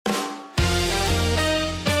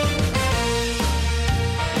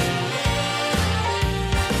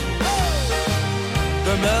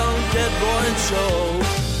Show.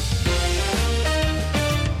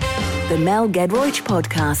 The Mel Gedroych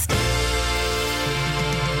Podcast.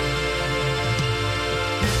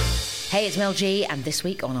 Hey, it's Mel G, and this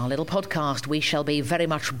week on our little podcast we shall be very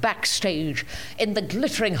much backstage in the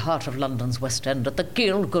glittering heart of London's West End at the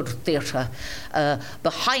Gielgud Theatre,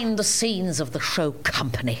 behind the scenes of the show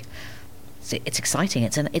Company. It's exciting.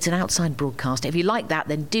 It's an outside broadcast. If you like that,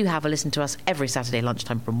 then do have a listen to us every Saturday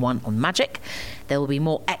lunchtime from 1 on Magic. There will be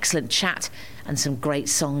more excellent chat and some great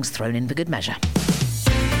songs thrown in for good measure.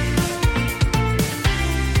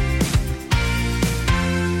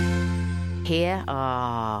 Here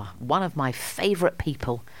are one of my favourite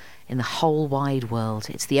people in the whole wide world.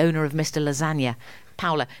 It's the owner of Mr. Lasagna,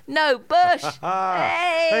 Paula. No, Bush!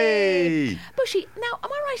 Hey! Bushy, now,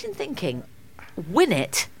 am I right in thinking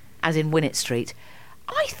Winnet, as in Winnet Street,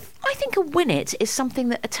 I think a winnet is something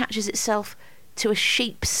that attaches itself to a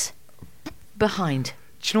sheep's behind.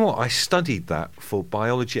 Do you know what? I studied that for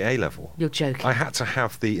biology A-level. You're joking. I had to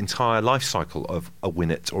have the entire life cycle of a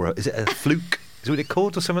winnet, or is it a fluke? Is it what it's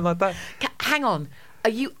called, or something like that? Hang on.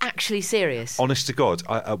 Are you actually serious? Honest to God,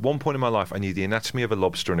 at one point in my life, I knew the anatomy of a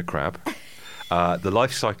lobster and a crab, the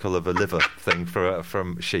life cycle of a liver thing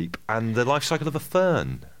from sheep, and the life cycle of a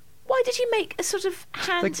fern. Why did you make a sort of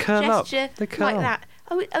hand gesture like that?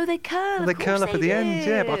 Oh, they curl. Well, they curl up at the end,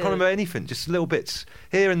 yeah, but I can't remember anything, just little bits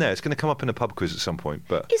here and there. It's going to come up in a pub quiz at some point.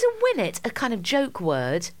 But is a winnet a kind of joke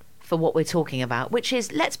word for what we're talking about, which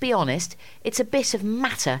is, let's be honest, it's a bit of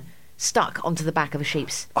matter stuck onto the back of a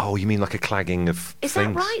sheep's... Oh, you mean like a clagging of Is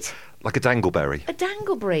things? that right? Like a dangleberry. A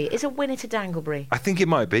dangleberry. Is a winnet a dangleberry? I think it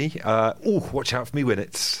might be. Watch out for me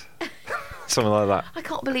winnets. Something like that. I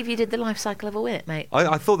can't believe you did the life cycle of a winnet, mate.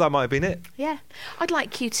 I thought that might have been it. Yeah. I'd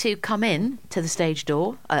like you to come in to the stage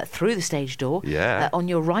door, through the stage door. Yeah. On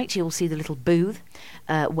your right, you'll see the little booth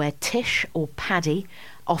where Tish or Paddy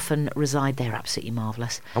often reside. They're absolutely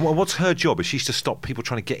marvellous. And what's her job? Is she to stop people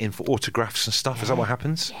trying to get in for autographs and stuff? Yeah. Is that what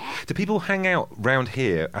happens? Yeah. Do people hang out round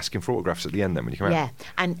here asking for autographs at the end then when you come out? Yeah.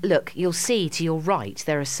 And look, you'll see to your right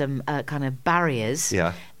there are some kind of barriers.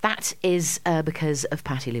 Yeah. That is because of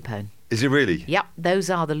Patti Lupone. Is it really? Yep, those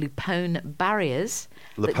are the Lupone barriers.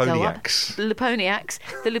 Luponiacs. Luponiacs.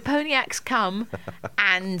 The Luponiacs come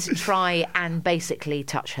and try and basically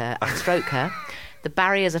touch her and stroke her. The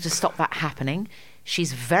barriers are to stop that happening.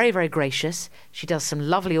 She's very, very gracious. She does some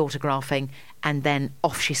lovely autographing, and then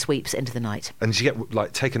off she sweeps into the night. And she get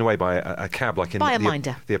taken away by a cab, like in by a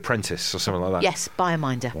minder. The Apprentice or something like that? Yes, by a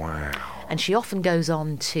minder. Wow. And she often goes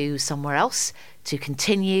on to somewhere else to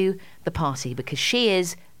continue the party because she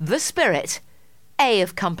is the spirit, A,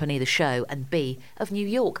 of Company, the show, and B, of New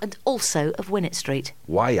York, and also of Winnet Street.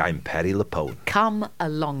 Why, I'm Patti Lupone. Come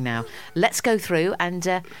along now. Let's go through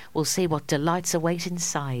and we'll see what delights await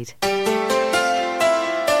inside.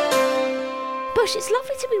 Bush, it's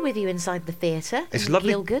lovely to be with you inside the theatre. It's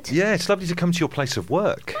lovely. Gielgud. Yeah, it's lovely to come to your place of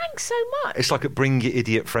work. Thanks so much. It's like a bring your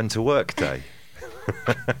idiot friend to work day.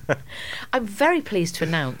 I'm very pleased to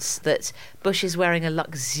announce that Bush is wearing a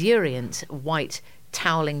luxuriant white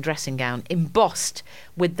toweling dressing gown embossed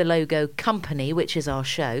with the logo Company, which is our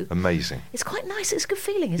show. Amazing. It's quite nice. It's a good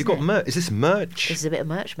feeling, isn't You've got it? merch. Is this merch? This is a bit of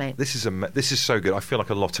merch, mate. This is so good. I feel like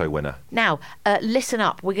a lotto winner. Now, listen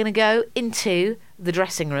up. We're going to go into the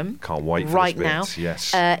dressing room. Can't wait for right this bit. now.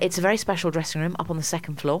 Yes. It's a very special dressing room up on the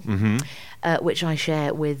second floor, which I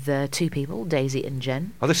share with two people, Daisy and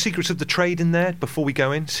Jen. Are there secrets of the trade in there before we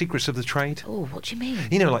go in? Secrets of the trade? Oh, what do you mean?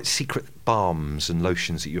 You know, like secret balms and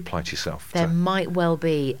lotions that you apply to yourself. There might well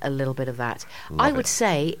be a little bit of that. I would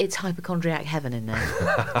say it's hypochondriac heaven in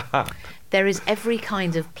there. There is every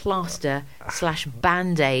kind of plaster /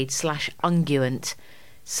 band-aid / unguent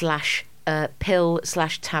 / pill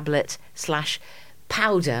 / tablet /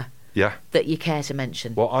 powder that you care to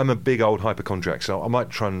mention. Well, I'm a big old hypochondriac, so I might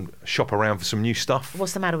try and shop around for some new stuff.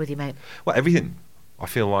 What's the matter with you, mate? Well, everything. I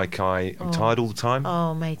feel like I'm tired all the time.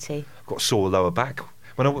 Oh, matey. I've got a sore lower back.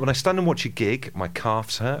 When I stand and watch a gig, my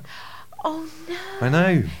calves hurt. Oh, no. I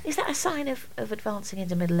know. Is that a sign of advancing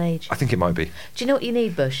into middle age? I think it might be. Do you know what you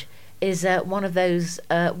need, Bush? Is one of those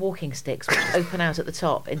walking sticks which open out at the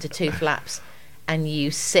top into two flaps, and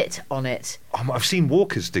you sit on it. I've seen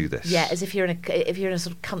walkers do this. Yeah, as if you're in a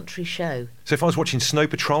sort of country show. So if I was watching Snow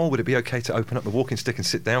Patrol, would it be okay to open up the walking stick and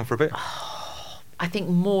sit down for a bit? I think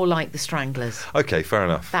more like the Stranglers. Okay, fair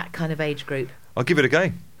enough. That kind of age group. I'll give it a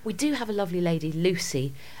go. We do have a lovely lady,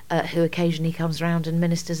 Lucy, who occasionally comes round and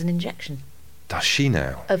ministers an injection. Does she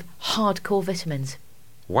now? Of hardcore vitamins.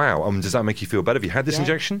 Wow. Does that make you feel better? Have you had this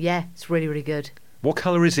injection? Yeah, it's really, really good. What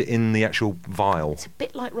colour is it in the actual vial? It's a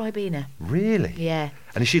bit like Ribena. Really? Yeah.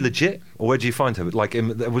 And is she legit? Or where do you find her? Like,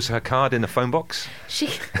 was her card in a phone box? She...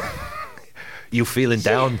 You feeling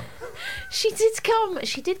down? She did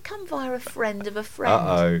come via a friend of a friend.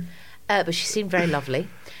 Uh-oh. But she seemed very lovely.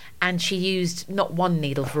 And she used not one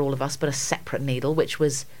needle for all of us, but a separate needle, which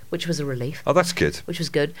was a relief. Oh, that's good. Which was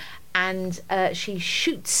good. And she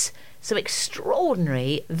shoots some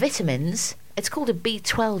extraordinary vitamins. It's called a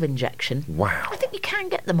B12 injection. Wow. I think you can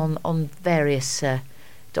get them on various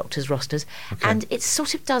doctors' rosters. Okay. And it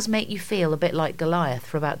sort of does make you feel a bit like Goliath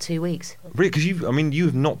for about 2 weeks. Really? Because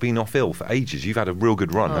you've not been off ill for ages. You've had a real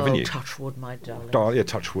good run, haven't you? Touch wood, my darling. Oh, yeah,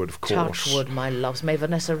 touch wood, of course. Touch wood, my loves. May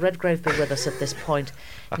Vanessa Redgrave be with us at this point.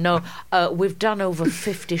 No, we've done over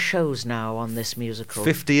 50 shows now on this musical.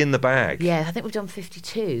 50 in the bag? Yeah, I think we've done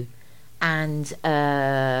 52. And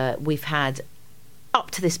we've had,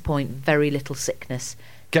 up to this point, very little sickness.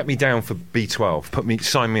 Get me down for B12.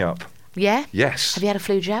 Sign me up. Yeah? Yes. Have you had a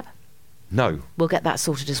flu jab? No. We'll get that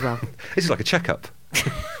sorted as well. This is like a checkup.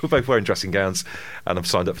 We're both wearing dressing gowns, and I've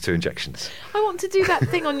signed up for 2 injections. I want to do that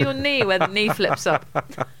thing on your knee where the knee flips up.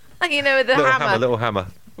 You know, with the Little hammer.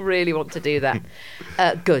 Really want to do that.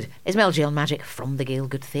 Good. It's Mel G on Magic from the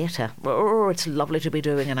Gielgud Theatre. Oh, it's lovely to be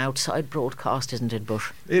doing an outside broadcast, isn't it,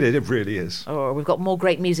 Bush? It really is. Oh, we've got more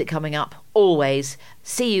great music coming up, always.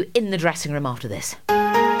 See you in the dressing room after this.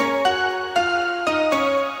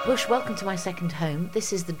 Bush, welcome to my second home.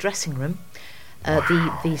 This is the dressing room,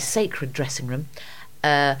 the sacred dressing room.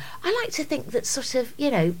 I like to think that sort of,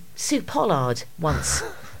 Sue Pollard once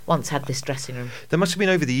had this dressing room. There must have been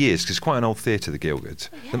over the years, because it's quite an old theatre, the Gielgud.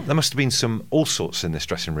 Oh, yeah. There must have been all sorts in this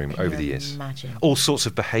dressing room over the years. Imagine. All sorts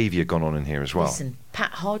of behaviour gone on in here as well. Listen,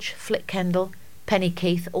 Pat Hodge, Flick Kendall, Penny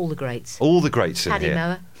Keith, all the greats. All the greats in Paddy here.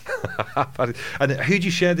 Mower. And who do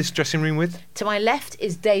you share this dressing room with? To my left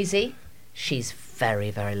is Daisy. She's very,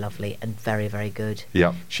 very lovely and very, very good.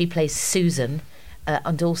 Yeah. She plays Susan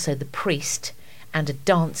and also the priest and a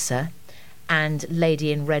dancer and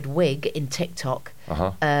lady in red wig in TikTok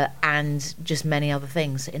and just many other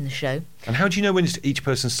things in the show. And how do you know when it's each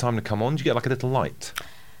person's time to come on? Do you get like a little light?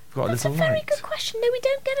 That's a very good question. No, we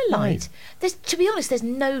don't get a light. To be honest, there's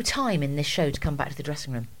no time in this show to come back to the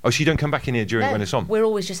dressing room. Oh, so you don't come back in here when it's on? We're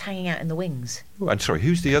always just hanging out in the wings. Oh, and sorry,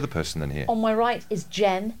 who's the other person then here? On my right is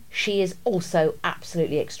Jen. She is also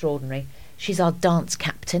absolutely extraordinary. She's our dance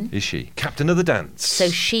captain. Is she? Captain of the dance. So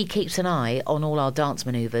she keeps an eye on all our dance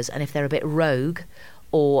manoeuvres, and if they're a bit rogue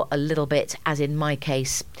or a little bit, as in my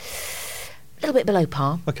case, a little bit below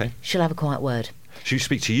par, she'll have a quiet word. She'll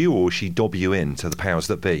speak to you, or she dob you in to the powers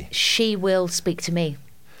that be? She will speak to me.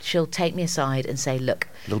 She'll take me aside and say, look...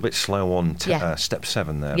 A little bit slow on step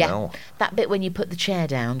 7 there, Mel. That bit when you put the chair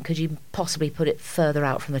down, could you possibly put it further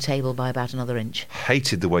out from the table by about another inch?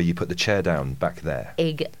 Hated the way you put the chair down back there.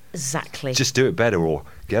 Exactly. Just do it better or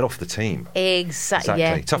get off the team. Exactly.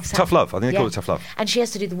 Yeah, tough love. I think they call it tough love. And she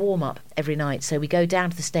has to do the warm-up every night. So we go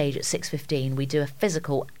down to the stage at 6:15. We do a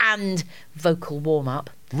physical and vocal warm-up.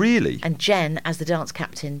 Really? And Jen, as the dance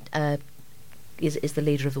captain, is the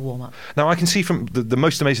leader of the warm-up. Now, I can see from the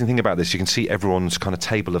most amazing thing about this, you can see everyone's kind of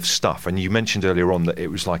table of stuff. And you mentioned earlier on that it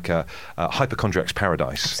was like a hypochondriac's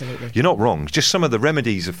paradise. Absolutely. You're not wrong. Just some of the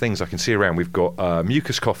remedies of things I can see around. We've got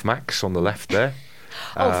mucus cough max on the left there.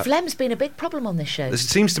 Phlegm's been a big problem on this show. It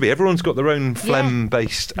seems to be. Everyone's got their own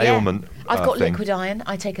phlegm-based ailment. I've got liquid iron.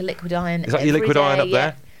 I take a liquid iron. Is that your liquid iron up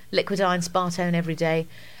there? Liquid iron, Spartone every day.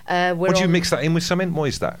 Would you mix that in with something? What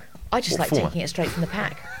is that? I just like taking it straight from the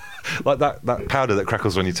pack. Like that powder that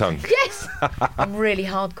crackles on your tongue? Yes! I'm really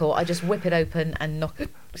hardcore. I just whip it open and knock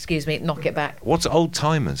it back. What's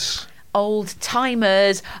old-timers?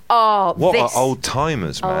 Old-timers. Oh, what are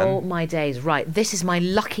old-timers, man? Oh, my days. Right, this is my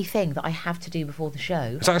lucky thing that I have to do before the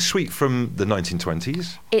show. Is that a sweet from the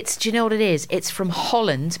 1920s? Do you know what it is? It's from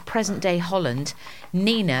Holland, present-day Holland.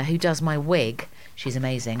 Nina, who does my wig, she's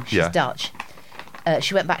amazing. She's Dutch.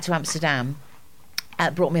 She went back to Amsterdam,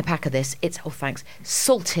 brought me a pack of this. It's, thanks,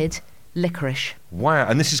 salted licorice. Wow,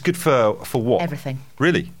 and this is good for what? Everything.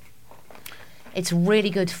 Really? It's really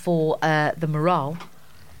good for the morale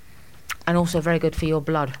and also very good for your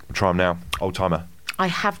blood. Try them now, old-timer. I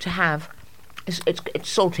have to have... It's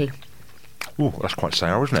salty. Oh, that's quite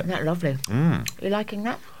sour, isn't it? Isn't that lovely? You liking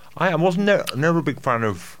that? I wasn't never a big fan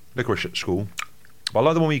of licorice at school. But I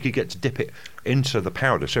like the one where you could get to dip it into the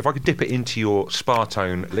powder. So if I could dip it into your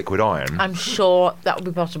Spartone liquid iron... I'm sure that would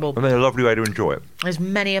be possible. And then a lovely way to enjoy it. There's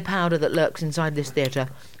many a powder that lurks inside this theatre.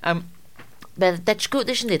 That's good,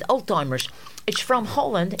 isn't it? Old-timers. It's from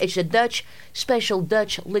Holland. It's a special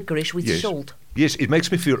Dutch licorice with salt. Yes, it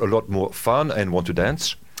makes me feel a lot more fun and want to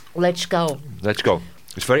dance. Let's go. Let's go.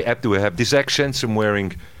 It's very apt to have these accents. I'm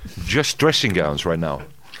wearing just dressing gowns right now.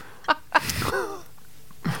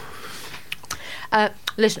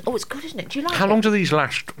 Listen, it's good, isn't it? Do you like it? How long do these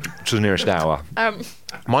last to the nearest hour?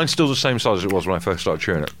 Mine's still the same size as it was when I first started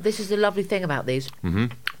chewing it. This is the lovely thing about these. Mm-hmm.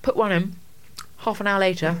 Put one in, half an hour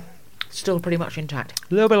later, still pretty much intact.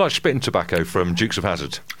 A little bit like spitting tobacco from Dukes of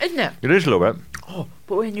Hazzard. Isn't it? It is a little bit. Oh,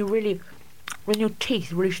 but when your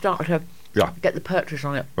teeth really start to get the purchase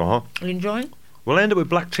on it. Uh-huh. Are you enjoying? Will I end up with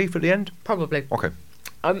black teeth at the end? Probably. Okay.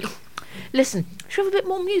 Listen, should we have a bit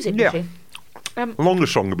more music, Yeah. Bushy? A longer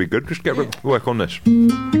song would be good. Just work on this.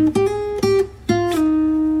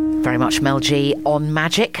 Very much Mel G on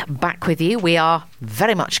Magic, back with you. We are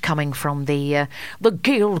very much coming from the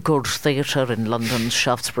Gielgud Theatre in London's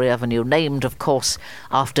Shaftesbury Avenue, named, of course,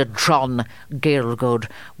 after John Gielgud,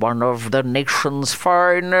 one of the nation's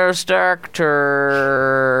finest actors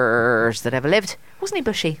that ever lived. Wasn't he,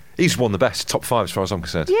 Bushy? He's one of the best. Top 5 as far as I'm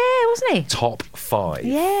concerned. Yeah, wasn't he? Top 5.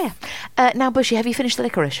 Yeah. Now, Bushy, have you finished the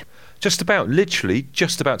liquorice? Just about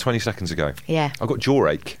 20 seconds ago. Yeah. I got jaw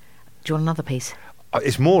ache. Do you want another piece?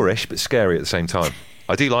 It's moreish, but scary at the same time.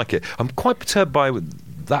 I do like it. I'm quite perturbed by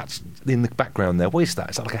that in the background there. What is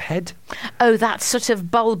that? Is that like a head? Oh, that sort of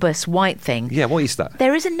bulbous white thing. Yeah, what is that?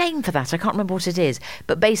 There is a name for that. I can't remember what it is.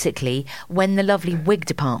 But basically, when the lovely wig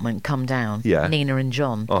department come down, Nina and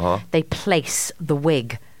John, they place the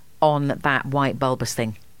wig on that white bulbous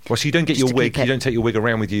thing. Well, so you don't get your wig, you don't take your wig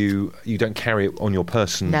around with you, you don't carry it on your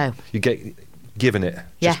person. No. You get given it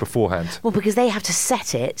just beforehand. Well, because they have to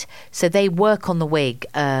set it, so they work on the wig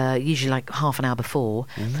usually like half an hour before.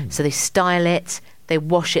 So they style it, they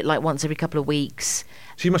wash it like once every couple of weeks.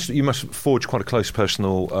 So you must forge quite a close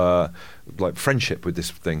personal like friendship with this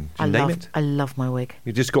thing. Do you name it? I love my wig.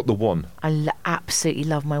 You just got the one. I absolutely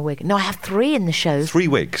love my wig. No, I have 3 in the show. 3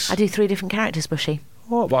 wigs? I do 3 different characters, Bushy.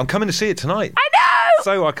 Oh, well, I'm coming to see it tonight. I know!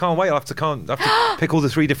 So I can't wait. I have to pick all the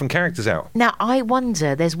 3 different characters out. Now, I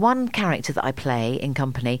wonder, there's one character that I play in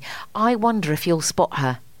company. I wonder if you'll spot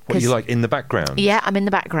her. What, you like in the background? Yeah, I'm in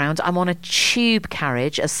the background. I'm on a tube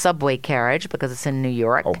carriage, a subway carriage, because it's in New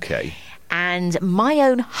York. Okay. And my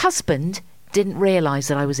own husband didn't realise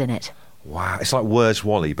that I was in it. Wow, it's like Where's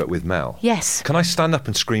Wally, but with Mel. Yes. Can I stand up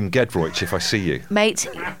and scream Gedroich if I see you? Mate,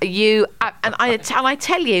 I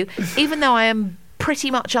tell you, even though I am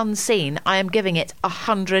pretty much unseen, I am giving it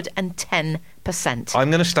 110%.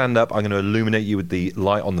 I'm going to stand up, I'm going to illuminate you with the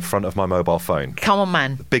light on the front of my mobile phone. Come on,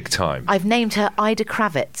 man. Big time. I've named her Ida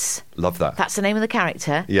Kravitz. Love that. That's the name of the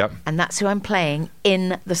character. Yep. And that's who I'm playing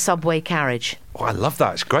in the subway carriage. Oh, I love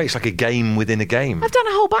that. It's great. It's like a game within a game. I've done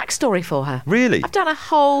a whole backstory for her. Really? I've done a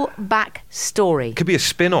whole backstory. Could be a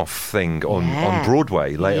spin-off thing on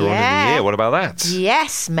Broadway later on in the year. What about that?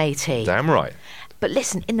 Yes, matey. Damn right. But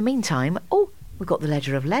listen, in the meantime, we've got the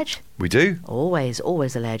Ledger of Ledge. We do. Always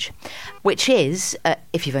a ledge. Which is,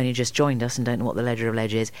 if you've only just joined us and don't know what the Ledger of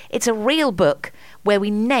Ledge is, it's a real book where we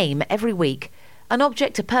name every week an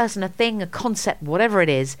object, a person, a thing, a concept, whatever it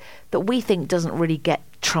is, that we think doesn't really get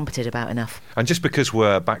trumpeted about enough. And just because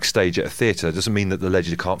we're backstage at a theatre doesn't mean that the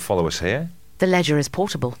Ledger can't follow us here. The Ledger is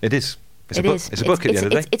portable. It is. It's a book at the end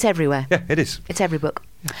of the day. It's everywhere. Yeah, it is. It's every book.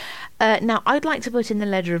 Now, I'd like to put in the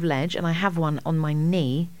Ledger of Ledge, and I have one on my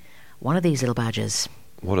knee, one of these little badgers.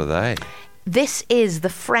 What are they? This is the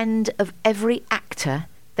friend of every actor.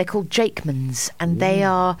 They're called Jakemans, and they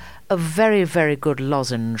are a very, very good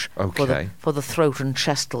lozenge for the throat and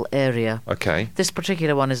chestal area. Okay. This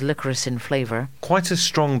particular one is licorice in flavour. Quite a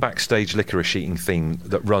strong backstage licorice eating theme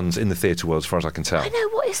that runs in the theatre world, as far as I can tell. I know,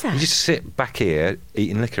 what is that? You just sit back here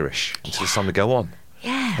eating licorice until it's time to go on.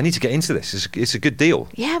 Yeah. I need to get into this. It's a good deal.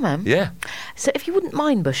 Yeah, man. Yeah. So if you wouldn't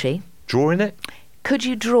mind, Bushy. Drawing it? Could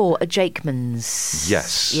you draw a Jakemans?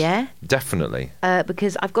 Yes. Yeah? Definitely.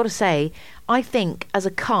 Because I've got to say, I think as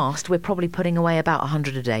a cast, we're probably putting away about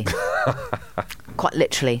 100 a day. Quite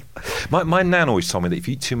literally. My nan always told me that if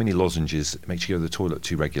you eat too many lozenges, it makes you go to the toilet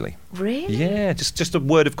too regularly. Really? Yeah, just a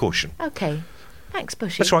word of caution. Okay. Thanks,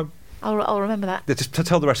 Bushy. That's right. I'll remember that. Just to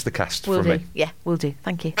tell the rest of the cast Will from do. me. Yeah, will do.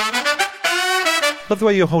 Thank you. Love the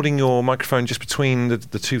way you're holding your microphone just between the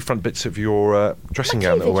 2 front bits of your dressing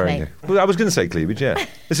gown that we're wearing here. Well, I was going to say cleavage, yeah.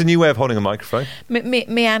 It's a new way of holding a microphone.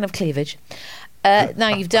 Me Anne of cleavage. Now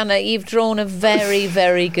you've drawn a very,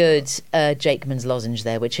 very good Jakemans lozenge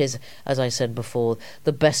there, which is, as I said before,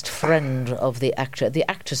 the best friend of the actor, the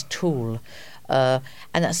actor's tool, and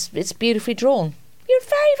it's beautifully drawn. You're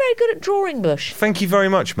very, very good at drawing, Bush. Thank you very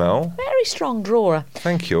much, Mel. Very strong drawer.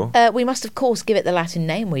 Thank you. We must, of course, give it the Latin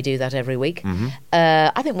name. We do that every week. Mm-hmm.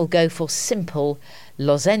 I think we'll go for simple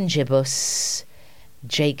Lozengibus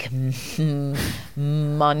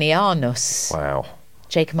Jakemanianus. Wow.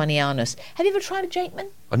 Jakemanianus. Have you ever tried a Jakeman?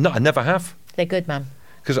 No, I never have. They're good, man.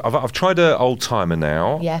 Because I've tried an old timer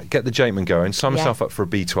now. Yeah. Get the Jakeman going. Sign myself up for a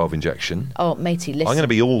B12 injection. Oh, matey, listen. I'm going to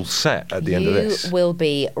be all set at the end of this. You will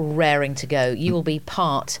be raring to go. You will be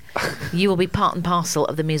part and parcel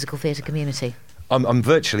of the musical theatre community. I'm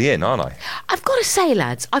virtually in, aren't I? I've got to say,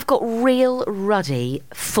 lads, I've got real ruddy,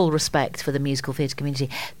 full respect for the musical theatre community.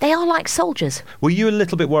 They are like soldiers. Were you a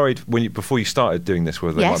little bit worried before you started doing this,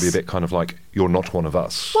 whether they might be a bit kind of like, you're not one of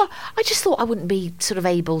us? Well, I just thought I wouldn't be sort of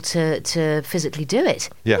able to physically do it.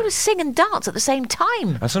 Yeah. You've got to sing and dance at the same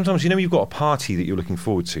time. And sometimes, you've got a party that you're looking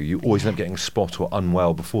forward to. You always end up getting a spot or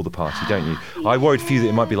unwell before the party, don't you? Yeah. I worried for you that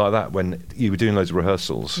it might be like that when you were doing loads of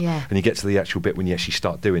rehearsals. Yeah. And you get to the actual bit when you actually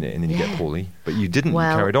start doing it and then you get poorly. But you didn't.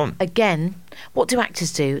 Well, you carried on. Again, what do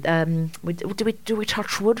actors do? Do we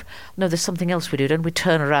touch wood? No, there's something else we do. Don't we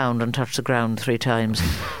turn around and touch the ground 3 times?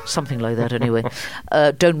 Something like that, anyway.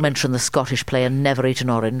 Don't mention the Scottish play and never eat an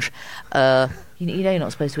orange. You know you're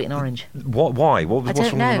not supposed to eat an orange. What? Why? What's wrong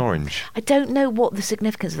with an orange? I don't know what the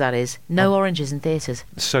significance of that is. No oranges in theatres.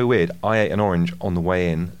 It's so weird. I ate an orange on the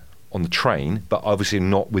way in on the train, but obviously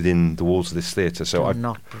not within the walls of this theatre. So I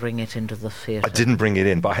not bring it into the theatre. I didn't bring it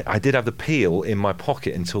in, but I did have the peel in my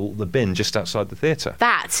pocket until the bin just outside the theatre.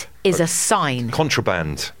 That is a sign.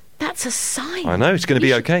 Contraband. That's a sign. I know, it's going to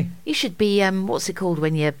be okay. You should be, what's it called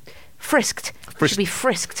when you're frisked? You should be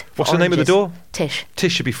frisked. What's the name of the door? Tish.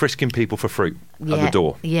 Tish should be frisking people for fruit at the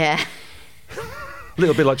door. Yeah. A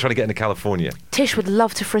little bit like trying to get into California. Tish would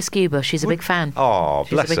love to frisk you, but she's a big fan. Oh,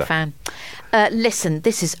 bless her. She's a big fan. Listen,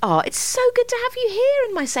 this is it's so good to have you here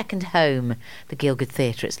in my second home, the Gielgud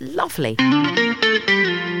Theatre. It's lovely.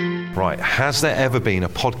 Right, has there ever been a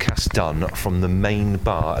podcast done from the main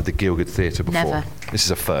bar at the Gielgud Theatre before? Never. This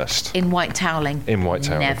is a first. In white toweling. In white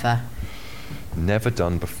toweling. Never. Never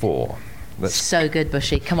done before. So good,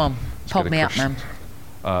 Bushy. Come on, pop me up, man.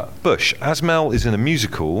 Bush, as Mel is in a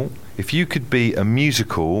musical, if you could be a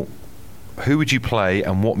musical, who would you play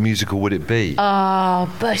and what musical would it be? Oh,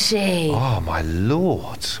 Bushy. Oh, my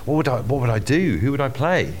Lord. What would I do? Who would I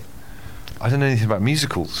play? I don't know anything about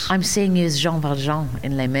musicals. I'm seeing you as Jean Valjean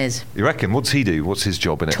in Les Mis. You reckon? What's he do? What's his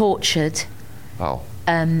job in it? Tortured. Oh.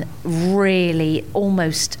 Really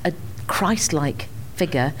almost a Christ-like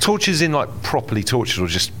figure. Tortured in like properly tortured or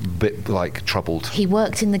just a bit like troubled? He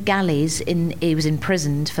worked in the galleys. He was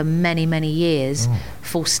imprisoned for many, many years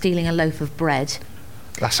for stealing a loaf of bread.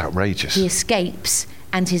 That's outrageous. He escapes,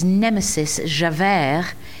 and his nemesis,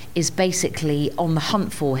 Javert, is basically on the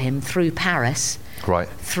hunt for him through Paris. Right.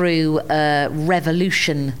 Through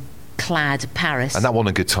revolution-clad Paris. And that wasn't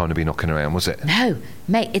a good time to be knocking around, was it? No,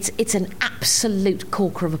 mate, it's an absolute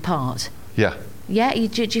corker of a part. Yeah. Yeah,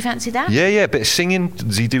 do you fancy that? Yeah, a bit of singing.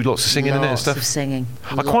 Does he do lots of singing in it and stuff? Lots of singing.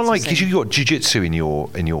 I quite like, because you've got jiu-jitsu in your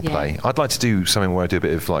play. I'd like to do something where I do a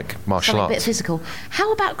bit of like martial arts. A bit physical.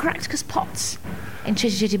 How about Caractacus Potts in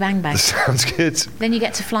Chitty Chitty Bang Bang? Sounds good. Then you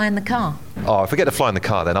get to fly in the car. Oh, if I get to fly in the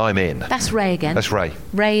car, then I'm in. That's Ray again. That's Ray.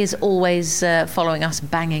 Ray is always following us,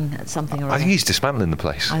 banging at something or other. I think he's dismantling the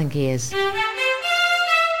place. I think he is.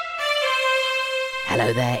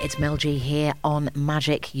 Hello there, it's Mel G here on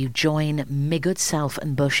Magic. You join me good self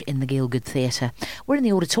and Bush in the Gielgud Theatre. We're in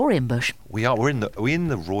the auditorium, Bush. We are. Are we in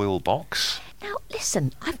the royal box? Now,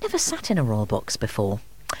 listen, I've never sat in a royal box before.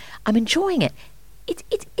 I'm enjoying it.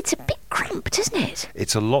 It's a bit cramped, isn't it?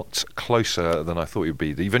 It's a lot closer than I thought it would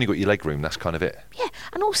be. You've only got your leg room, that's kind of it. Yeah,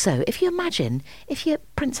 and also, if you're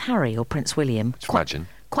Prince Harry or Prince William...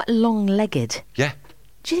 Quite long-legged. Yeah.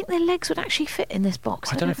 Do you think their legs would actually fit in this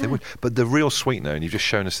box? I don't know if they would. But the real sweetener, and you've just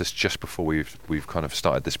shown us this just before we've kind of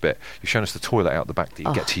started this bit, you've shown us the toilet out the back that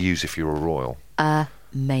you get to use if you're a royal.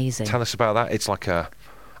 Amazing. Tell us about that. It's like I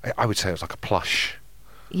would say it's like a plush.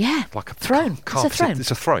 Yeah, like a throne. It's a throne.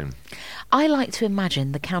 It's a throne. I like to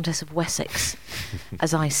imagine the Countess of Wessex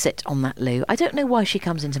as I sit on that loo. I don't know why she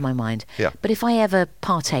comes into my mind, but if I ever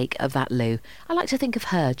partake of that loo, I like to think of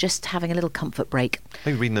her just having a little comfort break.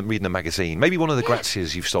 Maybe reading a magazine. Maybe one of the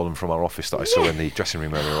Grazias you've stolen from our office that I saw in the dressing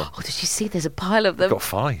room earlier on. Oh, did you see? There's a pile of them. I've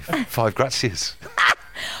got 5 Grazias.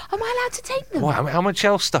 Am I allowed to take them? Wow, how much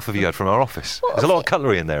else stuff have you had from our office? There's a lot of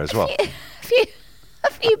cutlery in there as well.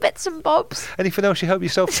 A few bits and bobs. Anything else you help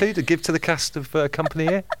yourself to give to the cast of company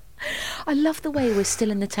here? I love the way we're still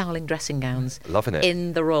in the toweling dressing gowns. Loving it.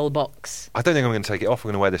 In the royal box. I don't think I'm going to take it off. I'm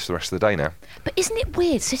going to wear this the rest of the day now. But isn't it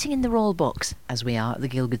weird, sitting in the royal box, as we are at the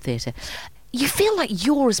Gielgud Theatre, you feel like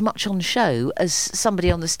you're as much on show as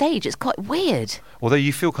somebody on the stage. It's quite weird. Although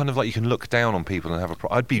you feel kind of like you can look down on people and have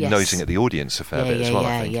I'd be nosing at the audience a fair bit as well,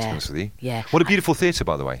 I think, to be honest with you. Yeah. What a beautiful theatre,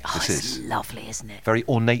 by the way, this is. It's lovely, isn't it? Very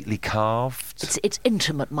ornately carved. It's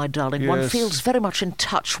intimate, my darling. Yes. One feels very much in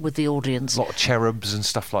touch with the audience. A lot of cherubs and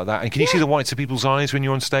stuff like that. And can you see the whites of people's eyes when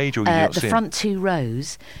you're on stage? Or you not the front 2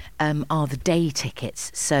 rows are the day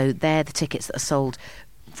tickets. So they're the tickets that are sold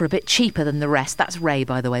for a bit cheaper than the rest. That's Ray,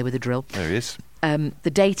 by the way, with a drill. There he is.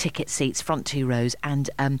 The day ticket seats, front 2 rows, and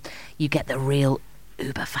you get the real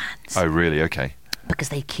Uber fans. Oh, really? Okay. Because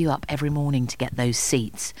they queue up every morning to get those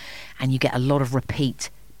seats, and you get a lot of repeat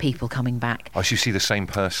people coming back. Oh, so you see the same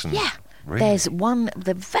person? Yeah. Really? There's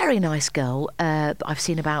the very nice girl that I've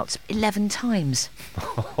seen about 11 times.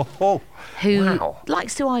 Who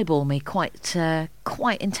likes to eyeball me quite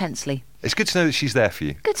intensely. It's good to know that she's there for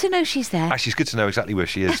you. Good to know she's there. Actually, it's good to know exactly where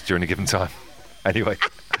she is during a given time. Anyway,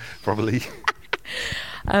 probably.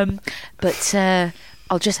 But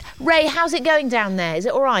I'll just... Ray, how's it going down there? Is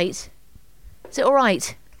it all right? Is it all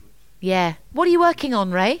right? Yeah. What are you working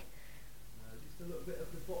on, Ray? Just a little bit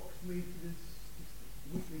of the box maintenance,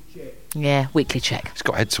 weekly check. Yeah, weekly check. He's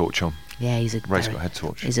got a head torch on. Yeah, Ray's got a head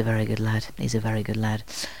torch. He's a very good lad. He's a very good lad.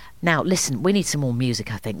 Now, listen, we need some more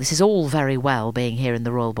music, I think. This is all very well being here in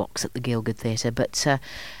the Royal Box at the Gielgud Theatre, but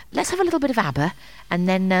let's have a little bit of ABBA, and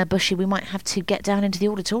then, Bushy, we might have to get down into the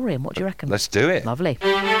auditorium. What do you reckon? Let's do it. Lovely.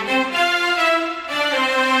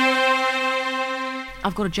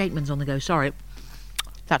 I've got a Jakeman's on the go, sorry.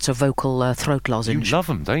 That's a vocal throat lozenge. You love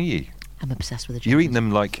them, don't you? I'm obsessed with the Jakeman's. You're eating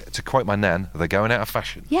them like, to quote my nan, they're going out of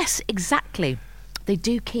fashion. Yes, exactly. They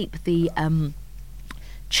do keep the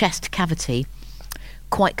chest cavity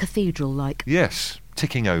quite cathedral-like. Yes,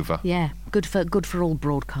 ticking over. Yeah, good for all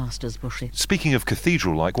broadcasters, Bushy. Speaking of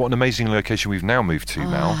cathedral-like, what an amazing location we've now moved to,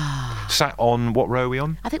 Mel. Sat on, what row are we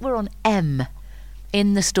on? I think we're on M,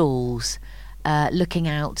 in the stalls, looking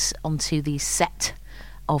out onto the set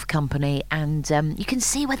of company, and you can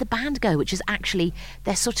see where the band go, which is actually,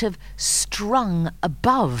 they're sort of strung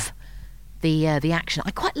above the action.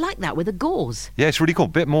 I quite like that with the gauze. Yeah, it's really cool. A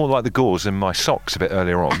bit more like the gauze than my socks a bit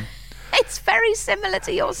earlier on. It's very similar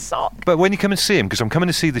to your sock. But when you come and see him, because I'm coming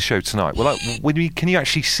to see the show tonight, well, can you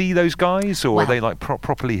actually see those guys, or are they like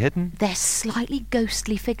properly hidden? They're slightly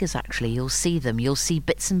ghostly figures, actually. You'll see them. You'll see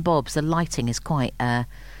bits and bobs. The lighting is quite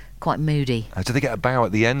moody. Do they get a bow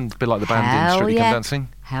at the end, a bit like the band in Strictly Come Dancing?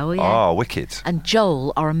 Hell yeah. Oh, wicked. And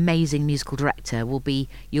Joel, our amazing musical director,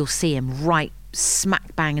 you'll see him right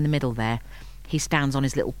smack bang in the middle there. He stands on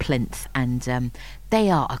his little plinth, and they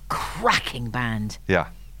are a cracking band. Yeah.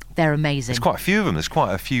 They're amazing. There's quite a few of them. There's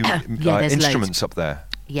quite a few instruments up there.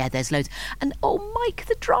 Yeah, there's loads. And Mike,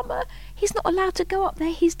 the drummer, he's not allowed to go up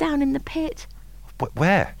there. He's down in the pit.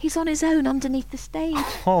 Where? He's on his own underneath the stage.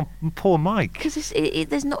 Oh, poor Mike. Because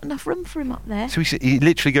there's not enough room for him up there. So he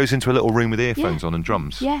literally goes into a little room with earphones on and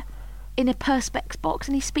drums? Yeah. In a perspex box,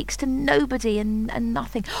 and he speaks to nobody and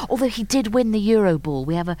nothing. Although he did win the Euro Ball.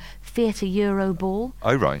 We have a theatre Euro Ball.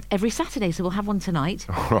 Oh, right. Every Saturday, so we'll have one tonight.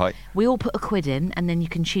 All right. We all put £1 in, and then you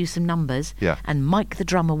can choose some numbers. Yeah. And Mike the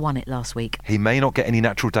drummer won it last week. He may not get any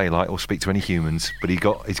natural daylight or speak to any humans, but he's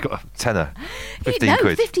got a tenner, 15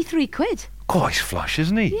 quid. 53 quid. Oh, he's flush,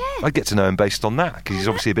 isn't he? Yeah. I'd get to know him based on that, because he's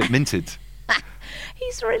obviously a bit minted.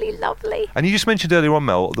 He's really lovely. And you just mentioned earlier on,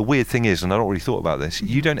 Mel, the weird thing is, and I don't really thought about this,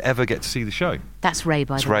 you don't ever get to see the show. That's Ray,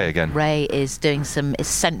 by the way. It's Ray again. Ray is doing some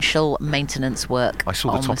essential maintenance work. I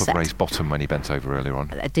saw the top of set. Ray's bottom when he bent over earlier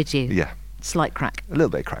on. Did you? Yeah. Slight crack. A little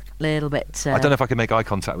bit of crack. Little bit. I don't know if I can make eye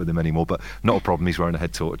contact with him anymore, but not a problem. He's wearing a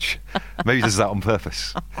head torch. Maybe he does that on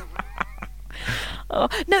purpose. Oh,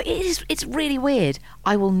 no, it's really weird.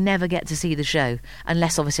 I will never get to see the show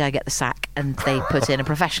unless obviously I get the sack and they put in a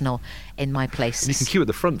professional in my place. And you can queue at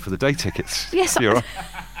the front for the day tickets. Yes. You're right.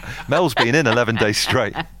 Mel's been in 11 days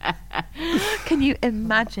straight. Can you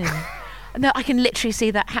imagine? No, I can literally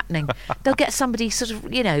see that happening. They'll get somebody sort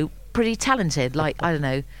of, pretty talented, like, I don't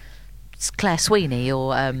know, Claire Sweeney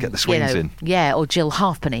or get the swings in. Yeah, or Jill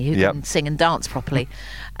Halfpenny, who can sing and dance properly.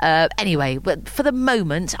 Anyway, but for the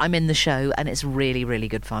moment, I'm in the show, and it's really, really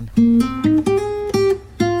good fun.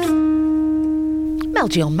 Mel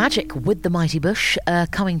G on Magic with the Mighty Bush,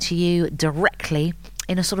 coming to you directly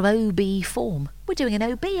in a sort of OB form. We're doing an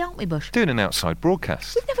OB, aren't we, Bush? Doing an outside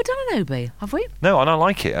broadcast. We've never done an OB, have we? No, and I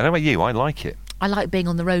like it. I don't know about you, I like it. I like being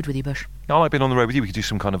on the road with you, Bush. I like being on the road with you. We could do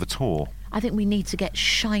some kind of a tour. I think we need to get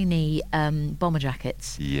shiny bomber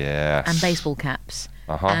jackets. Yes. And baseball caps.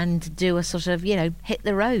 And do a sort of, hit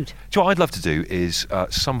the road. Do you know what I'd love to do is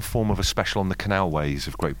some form of a special on the canalways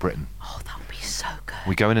of Great Britain. Oh, that would be so good.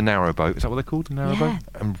 We go in a narrowboat. Is that what they're called? A narrowboat?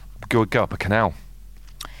 And go up a canal.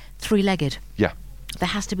 three-legged. Yeah. There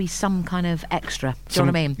has to be some kind of extra. Do you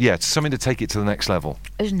know what I mean? Yeah, it's something to take it to the next level.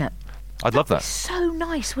 Isn't it? I'd love that. So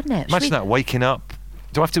nice, wouldn't it? Imagine that, waking up.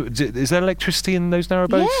 Do I have to? Is there electricity in those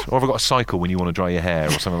narrowboats? Yeah. Or have I got a cycle when you want to dry your hair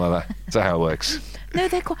or something like that? Is that how it works? No,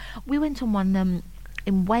 they're quite... We went on one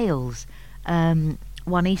in Wales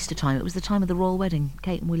one Easter time. It was the time of the royal wedding,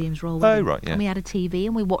 Kate and William's royal wedding. Oh, right, yeah. And we had a TV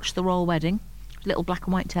and we watched the royal wedding, little black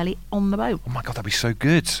and white telly, on the boat. Oh, my God, that'd be so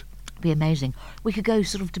good. It'd be amazing. We could go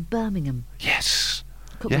sort of to Birmingham. Yes.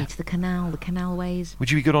 Couldn't we, to the canalways?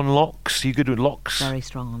 Would you be good on locks? Are you good with locks? Very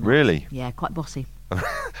strong on locks. Really? Yeah, quite bossy.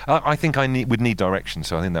 I think would need direction,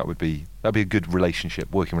 so I think that'd be a good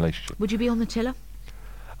relationship, working relationship. Would you be on the tiller?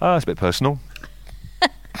 It's a bit personal.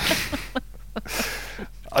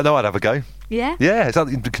 I know I'd have a go. Yeah? Yeah, it's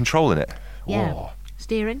like controlling it. Yeah. Oh.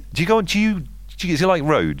 Steering? Is it like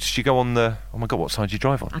roads? Do you go on the... Oh, my God, what side do you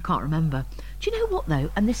drive on? I can't remember. Do you know what, though?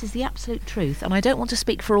 And this is the absolute truth, and I don't want to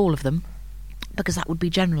speak for all of them, because that would be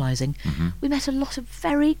generalising. Mm-hmm. We met a lot of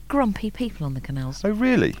very grumpy people on the canals. Oh,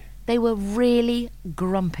 really? They were really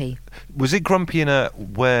grumpy. Was it grumpy in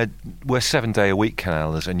where 7-day-a-week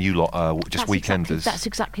canals and you lot are just weekenders? That's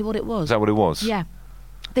exactly what it was. Is that what it was? Yeah.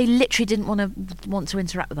 They literally didn't want to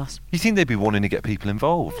interact with us. You think they'd be wanting to get people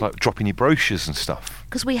involved, like dropping you brochures and stuff?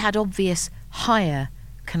 Because we had obvious higher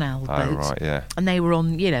canal boats. Oh, right, yeah. And they were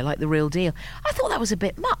on, like the real deal. I thought that was a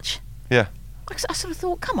bit much. Yeah. I sort of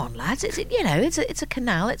thought, come on, lads, it's a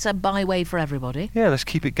canal, it's a byway for everybody. Yeah, let's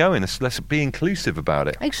keep it going. Let's be inclusive about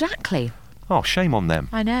it. Exactly. Oh, shame on them.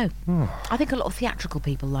 I know. I think a lot of theatrical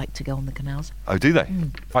people like to go on the canals. Oh, do they?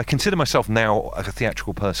 I consider myself now a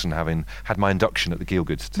theatrical person, having had my induction at the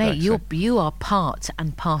Gielgud today. Mate, you are part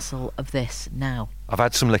and parcel of this now. I've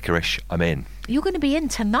had some liquorice. I'm in. You're going to be in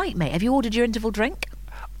tonight, mate. Have you ordered your interval drink?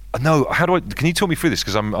 No, can you talk me through this?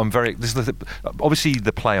 Because I'm very... obviously,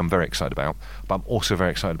 the play I'm very excited about, but I'm also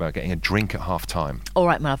very excited about getting a drink at half-time. All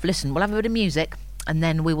right, my love, listen, we'll have a bit of music, and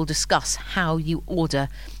then we will discuss how you order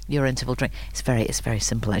your interval drink. It's very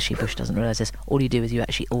simple, actually. Bush doesn't realise this. All you do is you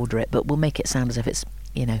actually order it, but we'll make it sound as if it's,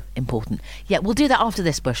 important. Yeah, we'll do that after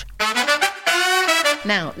this, Bush.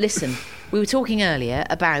 Now, listen, we were talking earlier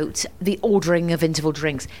about the ordering of interval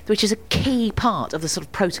drinks, which is a key part of the sort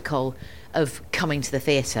of protocol of coming to the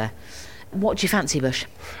theatre. What do you fancy, Bush?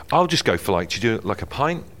 I'll just go for do you do like a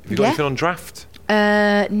pint? Have you got anything on draft?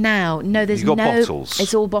 No, there's you got bottles?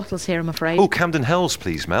 It's all bottles here, I'm afraid. Oh, Camden Hells,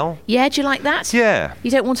 please, Mel. Yeah, do you like that? Yeah. You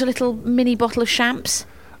don't want a little mini bottle of champs?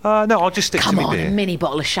 No, I'll just stick to my beer. Come on, mini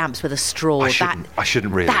bottle of champs with a straw. I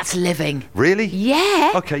shouldn't really. That's living. Really?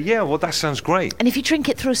 Yeah. Okay, yeah, well, that sounds great. And if you drink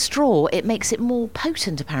it through a straw, it makes it more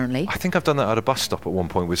potent, apparently. I think I've done that at a bus stop at one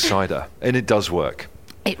point with cider, and it does work.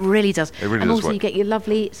 It really does. It really and does also work. you get your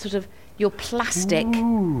lovely your plastic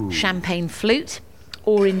champagne flute,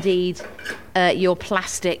 or indeed your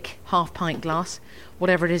plastic half-pint glass,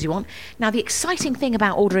 whatever it is you want. Now, the exciting thing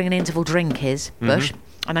about ordering an interval drink is, Bush,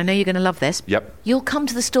 and I know you're going to love this. Yep. You'll come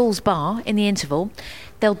to the stalls bar in the interval.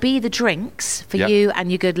 There'll be the drinks for you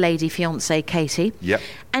and your good lady fiancée, Katie. Yep.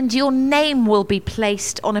 And your name will be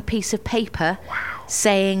placed on a piece of paper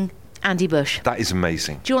saying Andy Bush. That is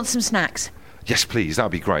amazing. Do you want some snacks? Yes, please. That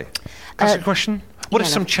would be great. Can I ask a question? What if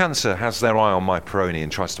yeah, some love. chancer has their eye on my Peroni and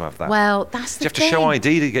tries to have that? Well, that's the thing. Do you have to show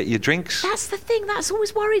ID to get your drinks? That's the thing. That's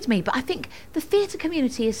always worried me. But I think the theatre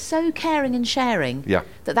community is so caring and sharing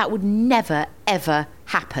that would never, ever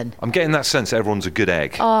happen. I'm getting that sense that everyone's a good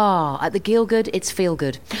egg. Oh, at the Gielgud, it's feel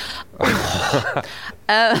good.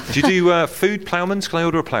 Do you do food, ploughman's? Can I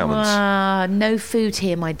order a ploughman's? No food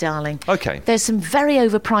here, my darling. Okay. There's some very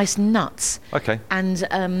overpriced nuts. Okay. And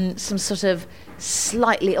some sort of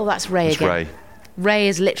slightly... Oh, that's Ray again. Ray. Ray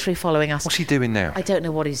is literally following us. What's he doing now? I don't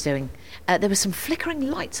know what he's doing. There were some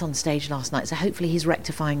flickering lights on stage last night, so hopefully he's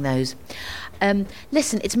rectifying those.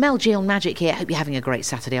 Listen, it's Mel, Giel Magic here. I hope you're having a great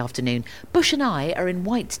Saturday afternoon. Bush and I are in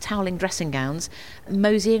white toweling dressing gowns,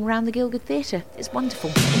 moseying around the Gielgud Theatre. It's wonderful.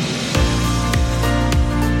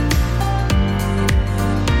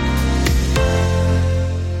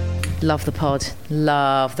 Love the pod.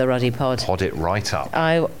 Love the ruddy pod. Pod it right up.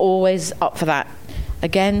 I'm always up for that.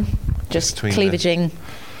 Again, just cleavaging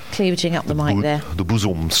up the mic there. The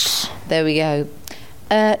bosoms. There we go.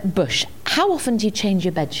 Bush, how often do you change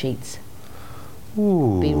your bed sheets?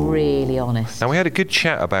 Ooh. Be really honest. Now, we had a good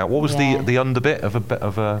chat about what was the underbit of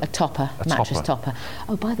a a topper, mattress topper.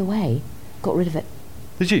 Oh, by the way, got rid of it.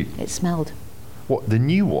 Did you? It smelled. What, the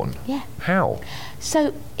new one? Yeah. How?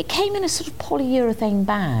 So it came in a sort of polyurethane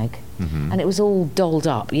bag, and it was all dolled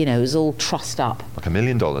up. It was all trussed up. Like $1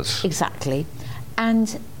 million. Exactly,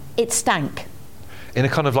 and it stank. In a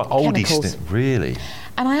kind of like oldie chemicals. Really?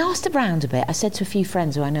 And I asked around a bit. I said to a few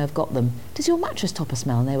friends who I know have got them, does your mattress topper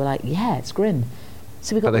smell? And they were like, yeah, it's grim.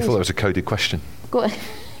 So we got But they thought that was a coded question. got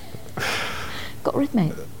rid,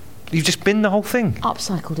 mate. You've just binned the whole thing?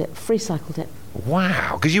 Upcycled it, free-cycled it.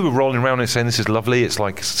 Wow, because you were rolling around and saying this is lovely, it's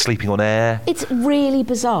like sleeping on air. It's really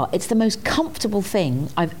bizarre. It's the most comfortable thing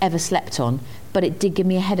I've ever slept on, but it did give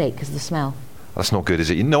me a headache because of the smell. That's not good, is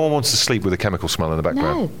it? No one wants to sleep with a chemical smell in the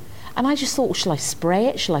background. No. And I just thought, shall I spray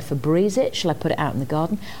it? Shall I Febreze it? Shall I put it out in the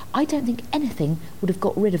garden? I don't think anything would have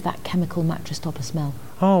got rid of that chemical mattress topper smell.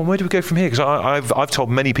 Oh, where do we go from here? Because I've told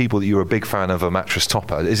many people that you're a big fan of a mattress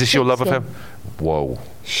topper. Is this your love affair? Whoa.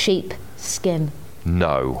 Sheep skin.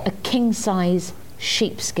 No. A king-size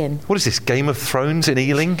sheepskin. What is this, Game of Thrones in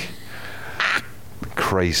Ealing?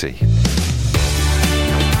 Crazy.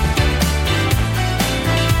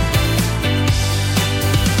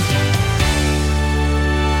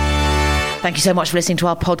 Thank you so much for listening to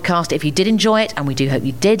our podcast. If you did enjoy it, and we do hope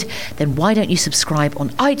you did, then why don't you subscribe on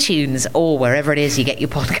iTunes or wherever it is you get your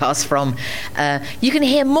podcasts from. You can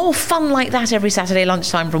hear more fun like that every Saturday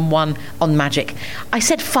lunchtime from 1 on Magic. I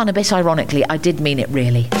said fun a bit ironically. I did mean it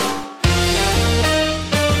really. The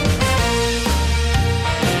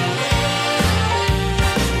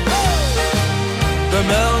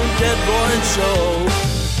Mel and Gedroyd Show.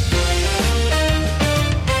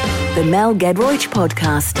 The Mel Gedroyd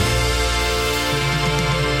Podcast.